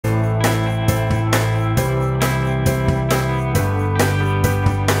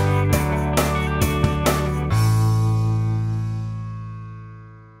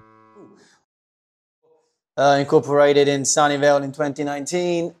incorporated in Sunnyvale in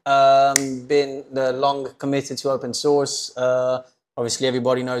 2019. Been long committed to open source. Obviously,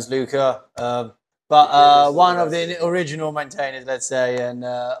 everybody knows Luca, but one of the original maintainers, let's say, and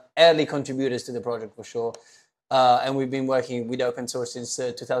early contributors to the project for sure. And we've been working with open source since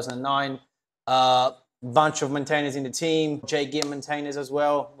 2009. Bunch of maintainers in the team, Gerrit maintainers as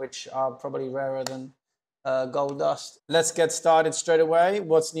well, which are probably rarer than gold dust. Let's get started straight away.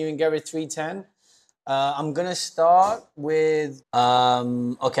 What's new in Gerrit 3.10? I'm gonna start with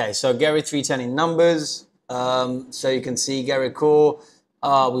okay, so Gerrit 3.10 in numbers. So you can see Gerrit core.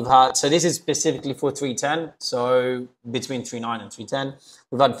 We've had, so this is specifically for 3.10, so between 3.9 and 3.10.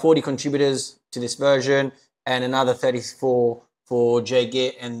 We've had 40 contributors to this version and another 34 for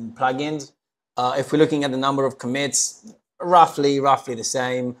Gerrit and plugins. If we're looking at the number of commits, roughly the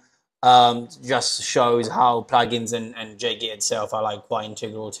same. Just shows how plugins and Gerrit itself are like quite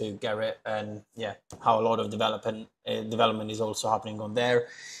integral to Gerrit, and yeah, how a lot of development is also happening on there.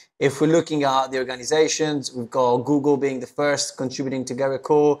 If we're looking at the organizations, we've got Google being the first contributing to Gerrit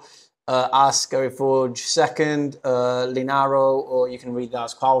core, us, GerritForge second, Linaro, or you can read that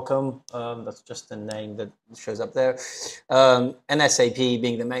as Qualcomm. That's just the name that shows up there, and SAP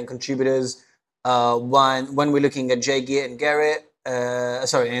being the main contributors. When we're looking at Gerrit and Gerrit,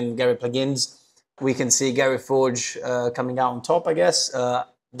 and Gerrit plugins, we can see GerritForge coming out on top, I guess.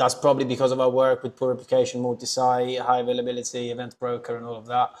 That's probably because of our work with poor replication, multi-site, high availability, event broker, and all of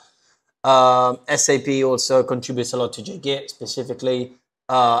that. SAP also contributes a lot to Gerrit specifically,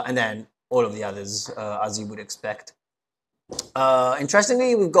 and then all of the others, as you would expect.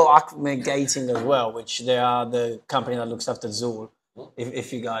 Interestingly, we've got Acme Gating as well, which they are the company that looks after Zool.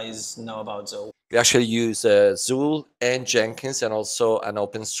 If you guys know about Zool. We actually use Zool and Jenkins, and also an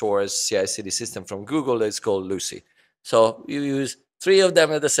open source CI/CD system from Google that's called Lucy. So you use 3 of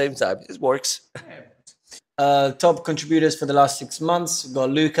them at the same time. It works. Top contributors for the last 6 months. We've got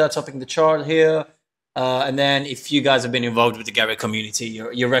Luca topping the chart here. And then if you guys have been involved with the Gerrit community,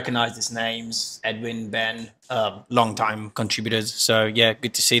 you recognize these names. Edwin, Ben, long-time contributors. So yeah,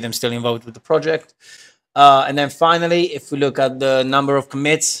 good to see them still involved with the project. And then finally, if we look at the number of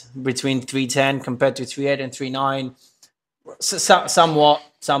commits between 3.10 compared to 3.8 and 3.9,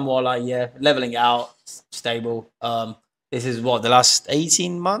 somewhat like, yeah, leveling out, stable. This is what, the last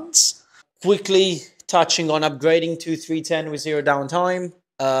 18 months? Quickly touching on upgrading to 3.10 with 0 downtime.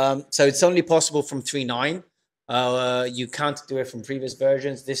 So it's only possible from 3.9. You can't do it from previous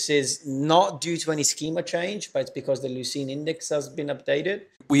versions. This is not due to any schema change, but it's because the Lucene index has been updated.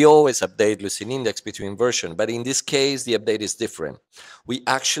 We always update Lucene index between versions, but in this case, the update is different. We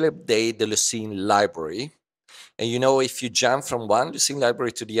actually update the Lucene library. And you know, if you jump from one Lucene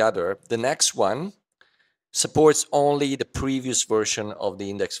library to the other, the next one supports only the previous version of the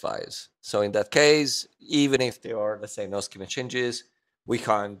index files. So in that case, even if there are, let's say, no schema changes, we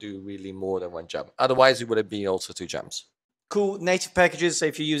can't do really more than one jump. Otherwise, it would be also 2 jumps. Cool native packages. So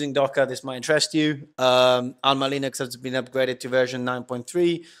if you're using Docker, this might interest you. Alma Linux has been upgraded to version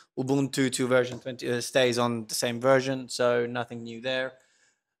 9.3. Ubuntu to version 20 stays on the same version, so nothing new there.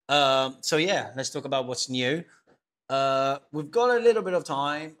 So yeah, let's talk about what's new. We've got a little bit of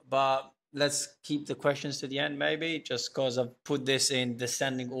time, but let's keep the questions to the end, maybe, just because I've put this in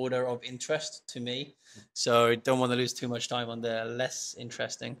descending order of interest to me. So don't want to lose too much time on the less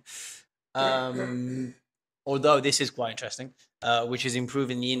interesting. Although this is quite interesting, which is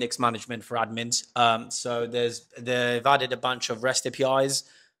improving the index management for admins. So they've added a bunch of REST APIs.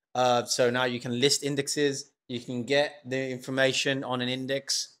 So now you can list indexes. You can get the information on an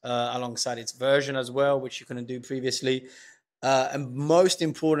index alongside its version as well, which you couldn't do previously. And most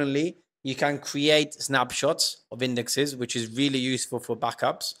importantly, you can create snapshots of indexes, which is really useful for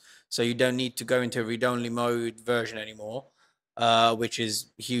backups. So you don't need to go into read-only mode version anymore. Which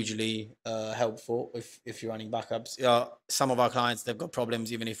is hugely helpful if you're running backups. Some of our clients, they've got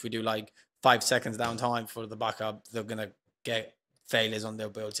problems. Even if we do like 5 seconds downtime for the backup, they're going to get failures on their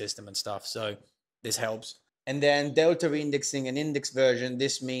build system and stuff. So this helps. And then delta reindexing and index version.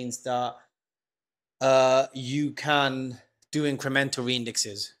 This means that you can do incremental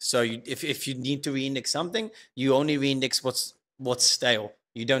reindexes. So if you need to reindex something, you only reindex what's stale.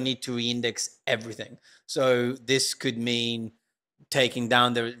 You don't need to reindex everything. So this could mean taking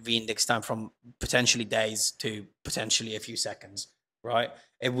down the reindex time from potentially days to potentially a few seconds, right?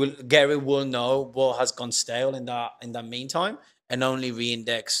 Gerrit will know what has gone stale in that meantime, and only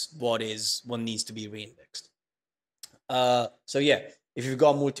reindex what needs to be reindexed. So yeah, if you've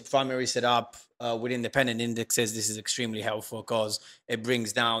got multi-primary set up with independent indexes, this is extremely helpful because it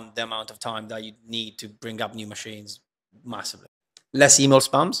brings down the amount of time that you need to bring up new machines massively. Less email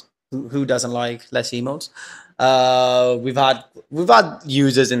spams. Who doesn't like less emails? We've had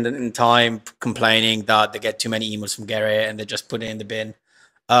users in time complaining that they get too many emails from Gerrit and they just put it in the bin.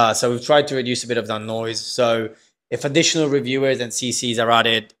 So we've tried to reduce a bit of that noise. So if additional reviewers and CCs are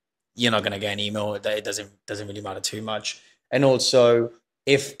added, you're not going to get an email. It doesn't really matter too much. And also,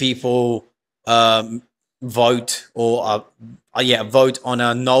 if people vote or vote on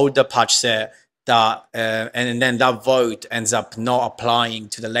an older patch set that and then that vote ends up not applying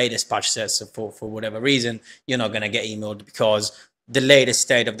to the latest patch set, so for whatever reason, you're not going to get emailed because the latest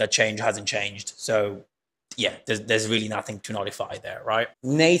state of that change hasn't changed. So yeah, there's really nothing to notify there, right?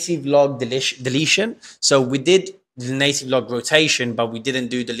 Native log deletion. So we did the native log rotation, but we didn't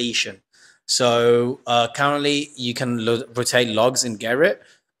do deletion. So currently you can rotate logs in Gerrit.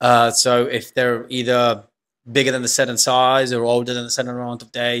 So if they're either bigger than the certain size or older than a certain amount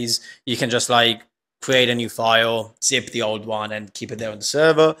of days, you can just like create a new file, zip the old one and keep it there on the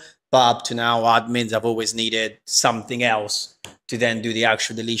server. But up to now, admins have always needed something else to then do the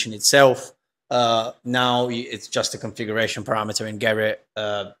actual deletion itself. Now it's just a configuration parameter in Gerrit,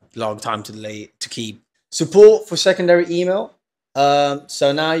 log time to delete to keep. Support for secondary email.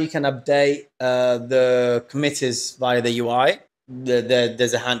 So now you can update the committers via the UI.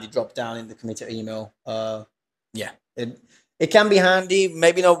 There's a handy drop down in the committer email. Yeah, it can be handy,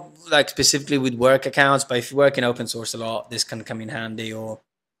 maybe not like specifically with work accounts, but if you work in open source a lot, this can come in handy. Or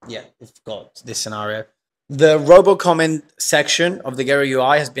yeah, if you've got this scenario. The robo comment section of the Gerrit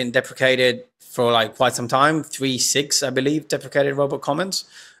UI has been deprecated for like quite some time. 3.6, I believe, deprecated robo comments,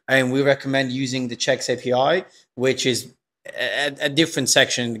 and we recommend using the checks API, which is a different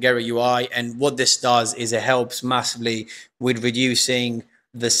section in the Gerrit UI. And what this does is it helps massively with reducing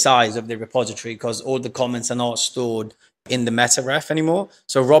the size of the repository because all the comments are not stored in the meta ref anymore.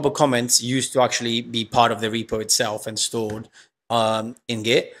 So robo comments used to actually be part of the repo itself and stored in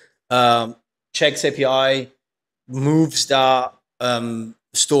Git. Checks API moves that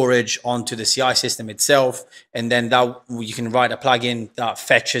storage onto the CI system itself, and then that you can write a plugin that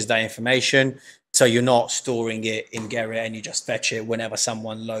fetches that information. So you're not storing it in Gerrit and you just fetch it whenever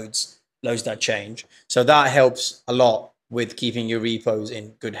someone loads that change. So that helps a lot with keeping your repos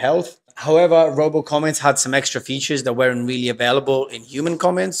in good health. However, robo comments had some extra features that weren't really available in human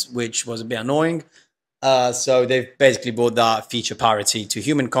comments, which was a bit annoying. So they've basically brought that feature parity to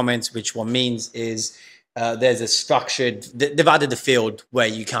human comments, which what means is there's a structured, they've added a field where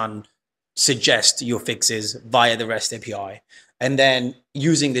you can suggest your fixes via the REST API. And then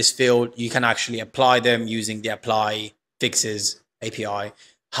using this field, you can actually apply them using the apply fixes API.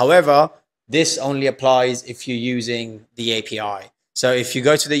 However, this only applies if you're using the API. So if you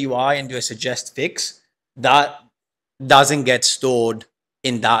go to the UI and do a suggest fix, that doesn't get stored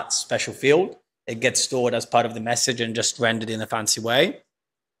in that special field. It gets stored as part of the message and just rendered in a fancy way.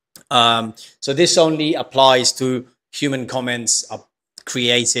 So this only applies to human comments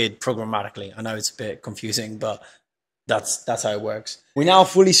created programmatically. I know it's a bit confusing, but that's how it works. We now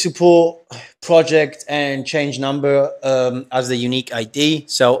fully support project and change number as the unique ID.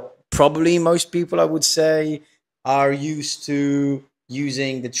 So probably most people, I would say, are used to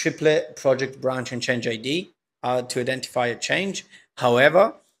using the triplet project, branch, and change ID to identify a change.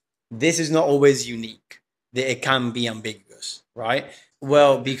 However, this is not always unique. It can be ambiguous, right?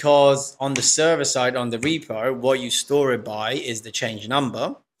 Well, because on the server side, on the repo, what you store it by is the change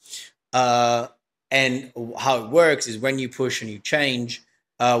number. And how it works is when you push a new change,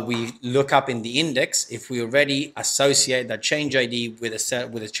 we look up in the index if we already associate that change ID with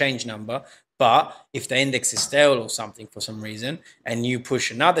a change number. But if the index is stale or something for some reason, and you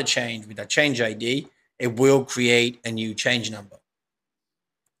push another change with that change ID, it will create a new change number.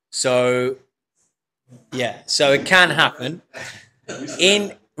 So yeah, so it can happen.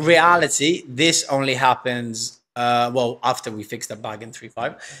 In reality, this only happens well after we fix the bug in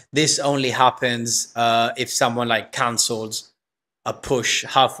 3.5. This only happens if someone like cancels a push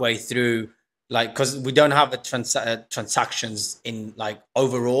halfway through, like because we don't have the transactions in like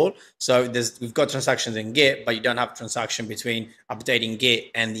overall. So we've got transactions in Git, but you don't have transaction between updating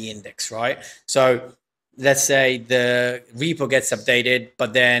Git and the index, right? So let's say the repo gets updated,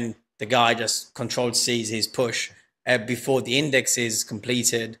 but then the guy just Control-C's his push before the index is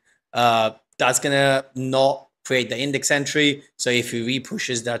completed. That's gonna not create the index entry. So if he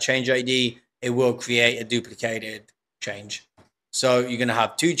repushes that change ID, it will create a duplicated change. So you're gonna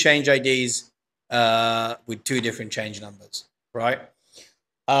have two change IDs with two different change numbers, right?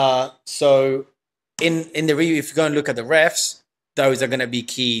 So in the review, if you're going to look at the refs, those are going to be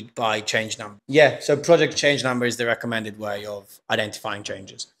keyed by change number. Yeah, so project change number is the recommended way of identifying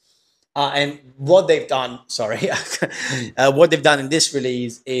changes. And what they've done, sorry, what they've done in this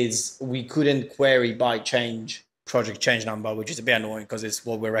release is we couldn't query by project change number, which is a bit annoying because it's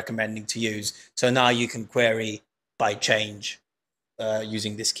what we're recommending to use. So now you can query by change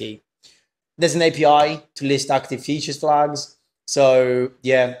using this key. There's an API to list active features flags. So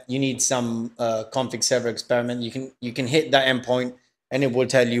yeah, you need some config server experiment. You can hit that endpoint and it will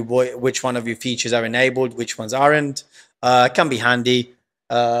tell you which one of your features are enabled, which ones aren't. It can be handy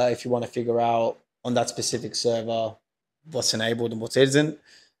if you want to figure out on that specific server what's enabled and what isn't.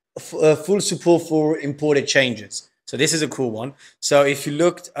 Full support for imported changes. So this is a cool one. So if you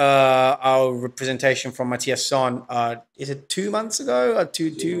looked our representation from Matthias Son, is it 2 months ago or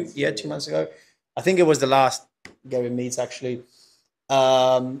 2 months ago? I think it was the last GerritMeets actually.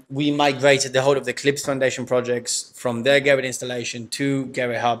 We migrated the whole of the Eclipse Foundation projects from their Gerrit installation to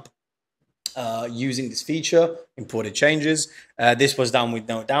Gerrit Hub using this feature, imported changes. This was done with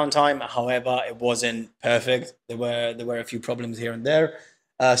no downtime. However, it wasn't perfect. There were a few problems here and there.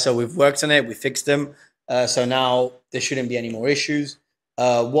 So we've worked on it. We fixed them. So now there shouldn't be any more issues.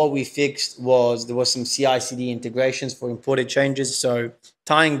 What we fixed was there was some CI/CD integrations for imported changes. So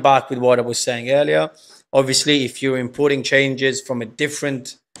tying back with what I was saying earlier, obviously, if you're importing changes from a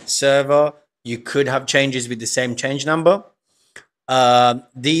different server, you could have changes with the same change number.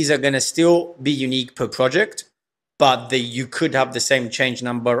 These are going to still be unique per project, but you could have the same change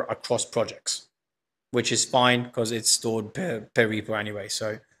number across projects, which is fine because it's stored per repo anyway.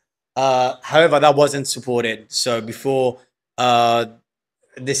 So, however, that wasn't supported. So before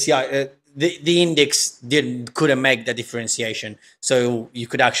the CI, the index couldn't make the differentiation. So you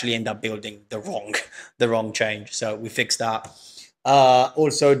could actually end up building the wrong change. So we fixed that.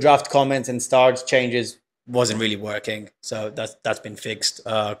 Also, draft comments and start changes wasn't really working. So that's been fixed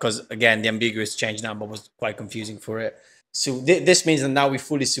because again, the ambiguous change number was quite confusing for it. So this means that now we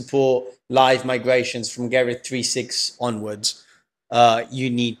fully support live migrations from Gerrit 3.6 onwards. You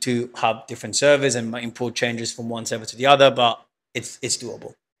need to have different servers and import changes from one server to the other, but it's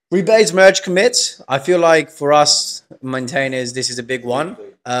doable. Rebase merge commits. I feel like for us maintainers, this is a big one.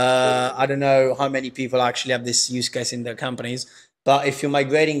 I don't know how many people actually have this use case in their companies, but if you're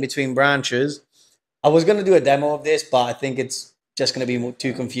migrating between branches, I was going to do a demo of this, but I think it's just going to be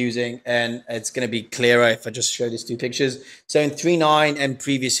too confusing and it's going to be clearer if I just show these two pictures. So in 3.9 and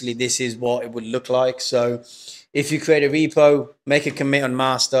previously, this is what it would look like. So if you create a repo, make a commit on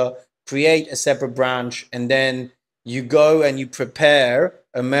master, create a separate branch, and then you go and you prepare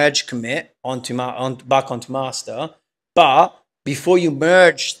a merge commit back onto master. But before you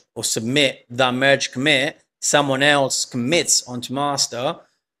merge or submit that merge commit, someone else commits onto master.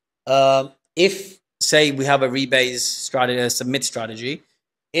 If say we have a rebase strategy, a submit strategy,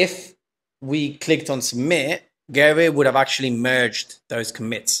 if we clicked on submit, Gerrit would have actually merged those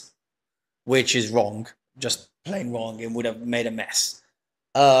commits, which is wrong, just plain wrong. It would have made a mess.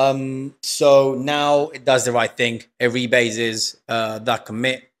 So now it does the right thing. It rebases that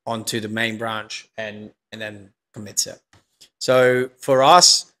commit onto the main branch and then commits it. So for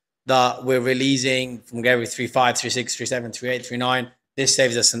us that we're releasing from Gerrit 3.5, 3.6, 3.7, 3.8, 3.9, this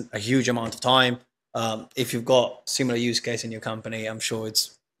saves us a huge amount of time. If you've got similar use case in your company, I'm sure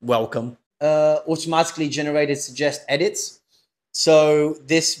it's welcome. Automatically generated suggest edits. So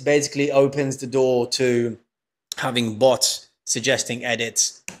this basically opens the door to having bots suggesting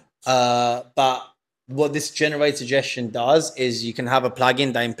edits. But what this generate suggestion does is you can have a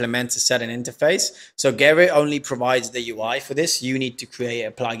plugin that implements a certain interface. So Gerrit only provides the UI for this. You need to create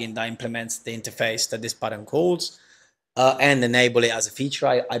a plugin that implements the interface that this button calls and enable it as a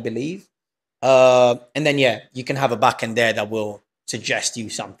feature, I believe. And then, yeah, you can have a backend there that will suggest you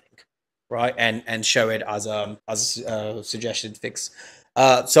something, right? And show it as a suggested fix.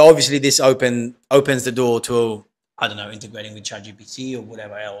 So obviously this opens the door to, I don't know, integrating with ChatGPT or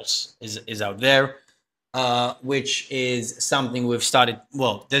whatever else is out there, which is something we've started.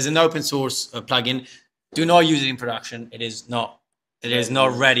 Well, there's an open source plugin. Do not use it in production. It is not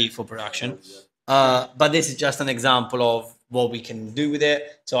ready for production. But this is just an example of what we can do with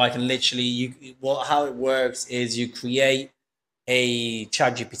it. So I can literally, how it works is you create a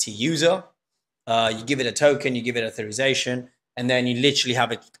ChatGPT user, you give it a token, you give it authorization, and then you literally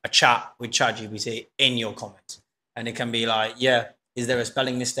have a chat with ChatGPT in your comments. And it can be like, yeah, is there a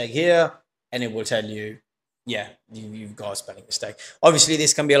spelling mistake here? And it will tell you, yeah, you've got a spelling mistake. Obviously,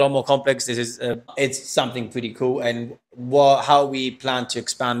 this can be a lot more complex. This is it's something pretty cool. And how we plan to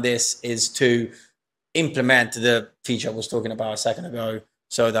expand this is to implement the feature I was talking about a second ago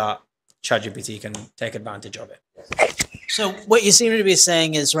so that ChatGPT can take advantage of it. So what you seem to be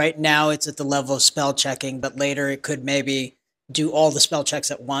saying is right now it's at the level of spell checking, but later it could maybe do all the spell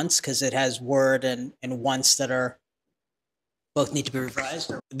checks at once because it has word and once that are both need to be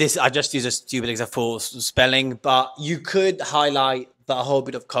revised? This, I just use a stupid example for spelling, but you could highlight the whole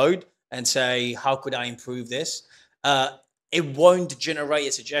bit of code and say, how could I improve this? It won't generate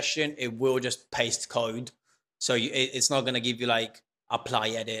a suggestion. It will just paste code. So it's not going to give you like apply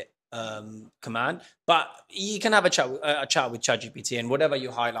edit command, but you can have a chat with ChatGPT, and whatever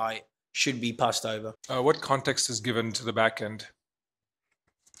you highlight should be passed over. What context is given to the backend?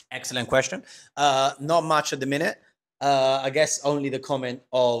 Excellent question. Not much at the minute. I guess only the comment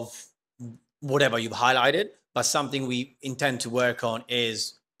of whatever you've highlighted, but something we intend to work on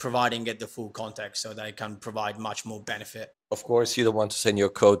is providing it the full context so that it can provide much more benefit. Of course, you don't want to send your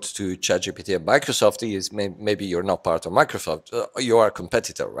code to ChatGPT and Microsoft. Is maybe you're not part of Microsoft. You are a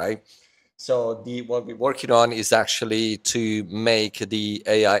competitor, right? So what we're working on is actually to make the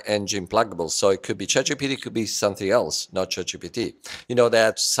AI engine pluggable. So it could be ChatGPT, it could be something else, not ChatGPT. You know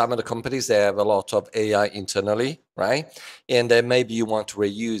that some of the companies, they have a lot of AI internally, right? And then maybe you want to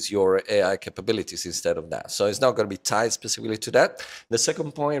reuse your AI capabilities instead of that. So it's not going to be tied specifically to that. The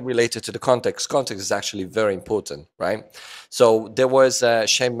second point related to the context. Context is actually very important, right? So there was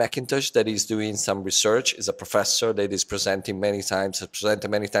Shane McIntosh that is doing some research, is a professor that is presented many times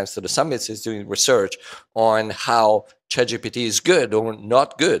to the summits, is doing research on how ChatGPT is good or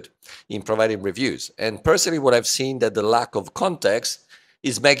not good in providing reviews. And personally, what I've seen that the lack of context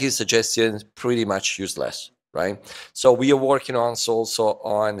is making suggestions pretty much useless, right? So we are working on also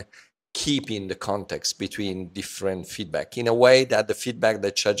on keeping the context between different feedback in a way that the feedback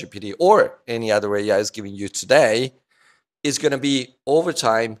that ChatGPT or any other AI is giving you today is going to be over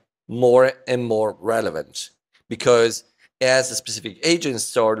time more and more relevant, because as the specific agents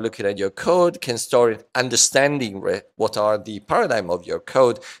start looking at your code, can start understanding what are the paradigm of your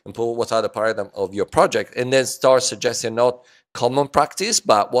code and what are the paradigm of your project, and then start suggesting not common practice,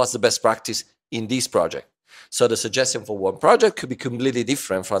 but what's the best practice in this project. So the suggestion for one project could be completely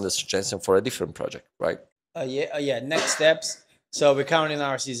different from the suggestion for a different project, right? Yeah. Next steps. So we're currently in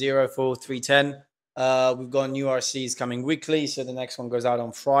RC0 for 3.10. We've got new RCs coming weekly, so the next one goes out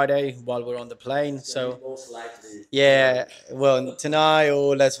on Friday while we're on the plane. So most likely, yeah, well, tonight,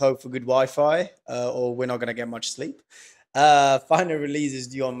 or let's hope for good Wi-Fi, or we're not going to get much sleep. Final release is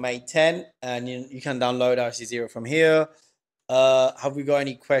due on May 10, and you can download RC0 from here. Have we got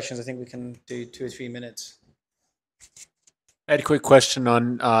any questions? I think we can do 2 or 3 minutes. I had a quick question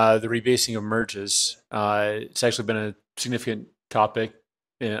on the rebasing of merges. It's actually been a significant topic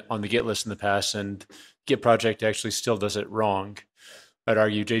on the Git list in the past, and Git project actually still does it wrong. I'd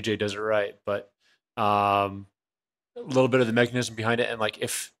argue JJ does it right, but a little bit of the mechanism behind it, and like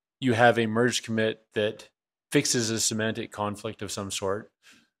if you have a merge commit that fixes a semantic conflict of some sort,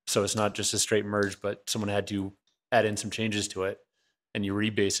 so it's not just a straight merge, but someone had to add in some changes to it, and you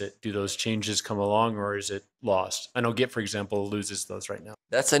rebase it, do those changes come along, or is it lost? I know Git, for example, loses those right now.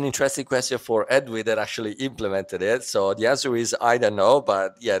 That's an interesting question for Edwin that actually implemented it. So the answer is, I don't know,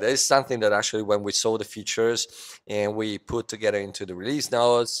 but yeah, there is something that actually when we saw the features and we put together into the release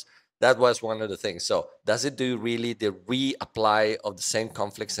notes, that was one of the things. So does it do really the reapply of the same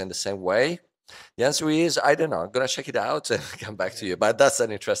conflicts in the same way? The answer is, I don't know. I'm going to check it out and come back to you. But that's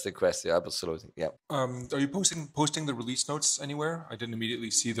an interesting question. Absolutely. Yeah. Are you posting the release notes anywhere? I didn't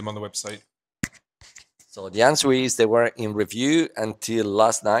immediately see them on the website. So the answer is they were in review until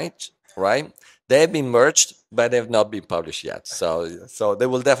last night, right? They have been merged, but they have not been published yet. So they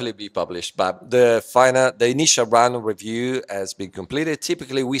will definitely be published. But the initial round of review has been completed.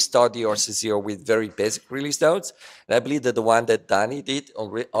 Typically, we start the RC0 with very basic release notes. And I believe that the one that Danny did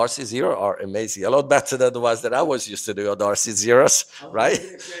on RC0 are amazing. A lot better than the ones that I was used to do on RC0s, right?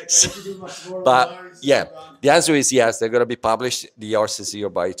 But yeah, the answer is yes, they're going to be published, the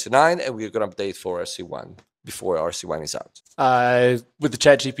RC0 by tonight, and we're going to update for RC1 before RC1 is out. With the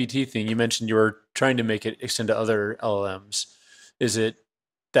ChatGPT thing, you mentioned you were trying to make it extend to other LLMs. Is it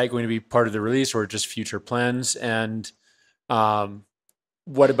that going to be part of the release or just future plans? And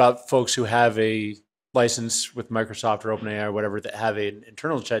what about folks who have a license with Microsoft or OpenAI or whatever that have an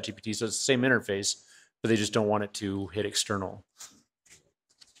internal ChatGPT, so it's the same interface, but they just don't want it to hit external?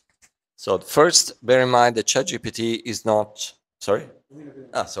 So first, bear in mind that ChatGPT is not,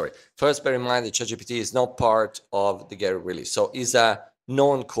 First, bear in mind that ChatGPT is not part of the Gerrit release. So it's a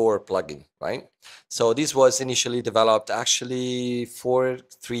non-core plugin, right? So this was initially developed actually for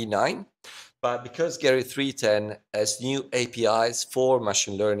 3.9, but because Gerrit 3.10 has new APIs for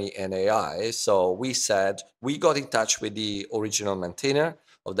machine learning and AI, so we got in touch with the original maintainer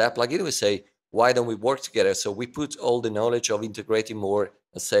of that plugin. We say, why don't we work together? So we put all the knowledge of integrating more,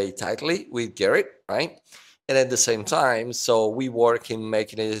 let's say, tightly with Gerrit, right? And at the same time, so we work in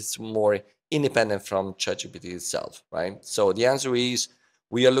making it more independent from ChatGPT itself, right? So the answer is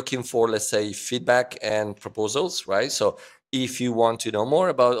we are looking for, let's say, feedback and proposals, right? So if you want to know more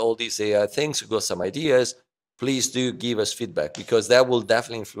about all these AI things, you got some ideas, please do give us feedback, because that will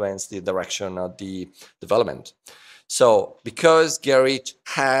definitely influence the direction of the development. So because Gerrit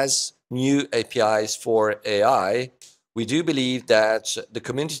has new APIs for AI, we do believe that the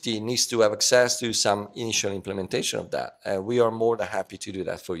community needs to have access to some initial implementation of that. And we are more than happy to do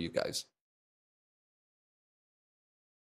that for you guys.